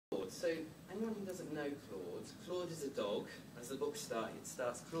anyone who doesn't know Claude, Claude is a dog. As the book starts, it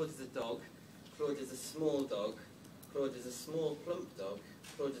starts, Claude is a dog, Claude is a small dog, Claude is a small plump dog,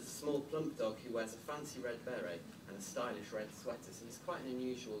 Claude is a small plump dog who wears a fancy red beret and a stylish red sweater. So he's quite an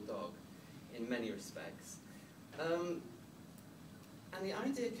unusual dog in many respects. And the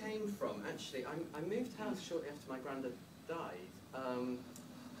idea came from, actually, I moved house shortly after my granddad died, and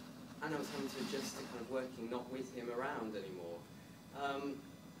I was having to adjust to kind of working not with him around anymore.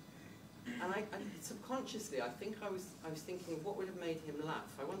 And subconsciously, I think I was thinking of what would have made him laugh.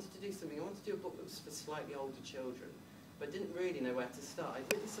 I wanted to do something. I wanted to do a book that was for slightly older children, but didn't really know where to start.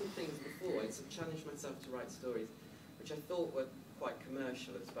 I'd written some things before. I'd sort of challenged myself to write stories, which I thought were quite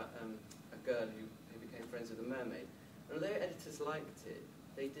commercial. It's about a girl who became friends with a mermaid. And although editors liked it,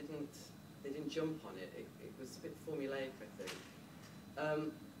 they didn't jump on it. It was a bit formulaic, I think.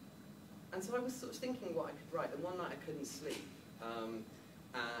 And so I was sort of thinking what I could write. And one night I couldn't sleep.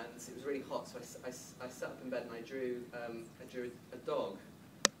 And it was really hot, so I sat up in bed and I drew a dog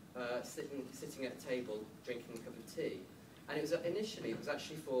sitting at a table drinking a cup of tea. And it was initially, it was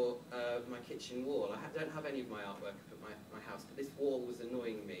actually for my kitchen wall. I don't have any of my artwork up at my house, but this wall was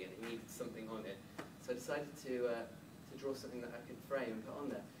annoying me and it needed something on it. So I decided to draw something that I could frame and put on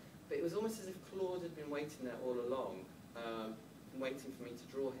there. But it was almost as if Claude had been waiting there all along, waiting for me to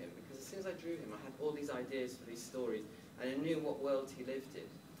draw him, because as soon as I drew him, I had all these ideas for these stories, and I knew what world he lived in.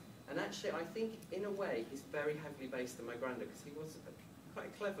 And actually, I think, in a way, he's very heavily based on my granddad, because he was quite a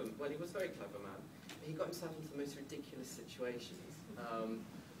clever, well, he was a very clever man, but he got himself into the most ridiculous situations.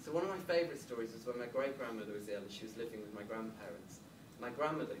 So one of my favourite stories was when my great-grandmother was ill and she was living with my grandparents. My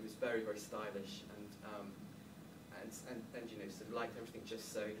grandmother, who was very, very stylish and you know, sort of liked everything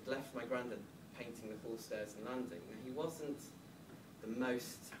just so, had left my granddad painting the hall stairs and landing. Now, he wasn't the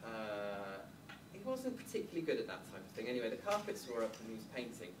most, he wasn't particularly good at that type of thing. Anyway, the carpets were up and he was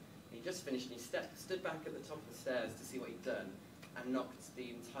painting. He just finished and he stood back at the top of the stairs to see what he'd done and knocked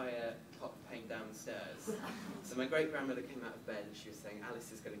the entire top paint down the stairs. So my great-grandmother came out of bed and she was saying, "Alice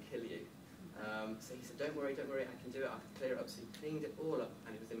is going to kill you." So he said, don't worry, I can do it, I can clear it up." So he cleaned it all up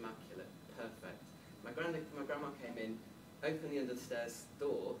and it was immaculate, perfect. My grandma came in, opened the under the stairs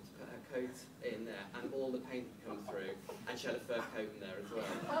door to put her coat in there, and all the paint had come through, and she had a fur coat in there as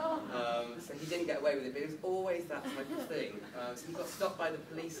well. So he didn't get away with it, but it was always that type of thing. So he got stopped by the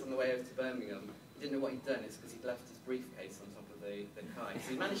police on the way over to Birmingham. He didn't know what he'd done. It's because he'd left his briefcase on top of the car. So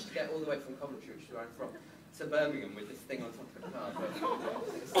he managed to get all the way from Coventry, which is where I'm from, to Birmingham with this thing on top of the car.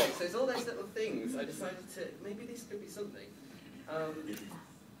 So it's all those little things. I decided to, maybe this could be something.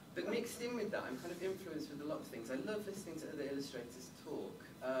 But mixed in with that, I'm kind of influenced with a lot of things. I love listening to other illustrators talk.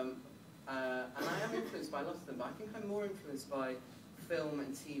 And I am influenced by a lot of them, but I think I'm more influenced by film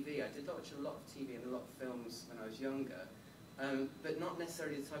and TV. I did watch a lot of TV and a lot of films when I was younger, but not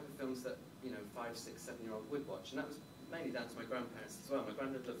necessarily the type of films that 5-, 6-, 7-year-old would watch. And that was mainly down to my grandparents as well. My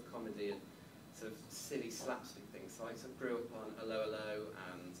granddad loved comedy and sort of silly slapstick things, so I sort of grew up on Allo Allo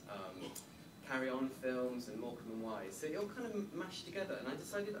and Carry On films and Morecambe and Wise. So it all kind of mashed together, and I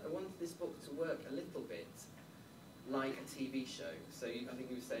decided that I wanted this book to work a little bit like a TV show. So I think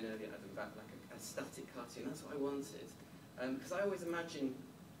you were saying earlier, Adam, about like a static cartoon. That's what I wanted, because I always imagine,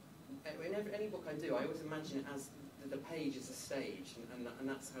 in any book I do, I always imagine it as the page is a stage, and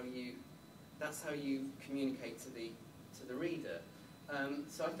that's how you communicate to the reader.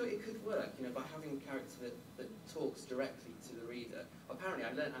 So I thought it could work, by having a character that talks directly to the reader. Apparently,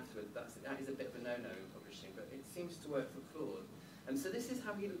 I learned afterwards that is a bit of a no-no in publishing, but it seems to work for Claude. And so this is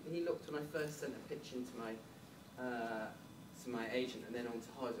how he looked when I first sent a pitch into my agent and then on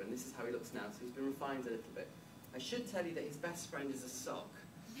to Hodder, and this is how he looks now. So he's been refined a little bit. I should tell you that his best friend is a sock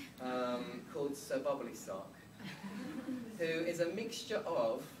called Sir Bobbly Sock, who is a mixture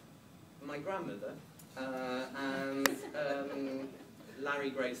of my grandmother and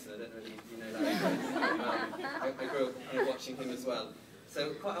Larry Grayson. I don't know if you know Larry Grayson. I grew up kind of watching him as well.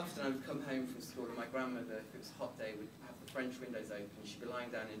 So quite often I would come home from school and my grandmother, if it was a hot day, would have the French windows open. She'd be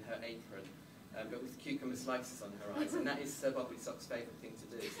lying down in her apron, but with cucumber slices on her eyes, and that is Sir Bobbly Sock's favourite thing to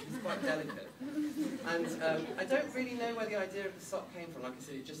do. So he's quite delicate. And I don't really know where the idea of the sock came from. Like I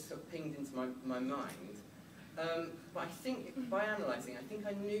said, it just sort of pinged into my mind. But I think, by analysing, I think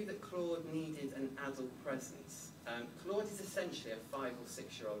I knew that Claude needed an adult presence. Claude is essentially a 5- or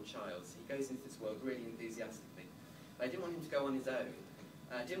 6-year-old child, so he goes into this world really enthusiastically. But I didn't want him to go on his own.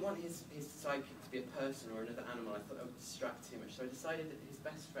 I didn't want his sidekick to be a person or another animal. I thought that would distract too much. So I decided that his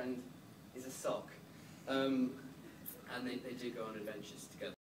best friend is a sock. And they do go on adventures together.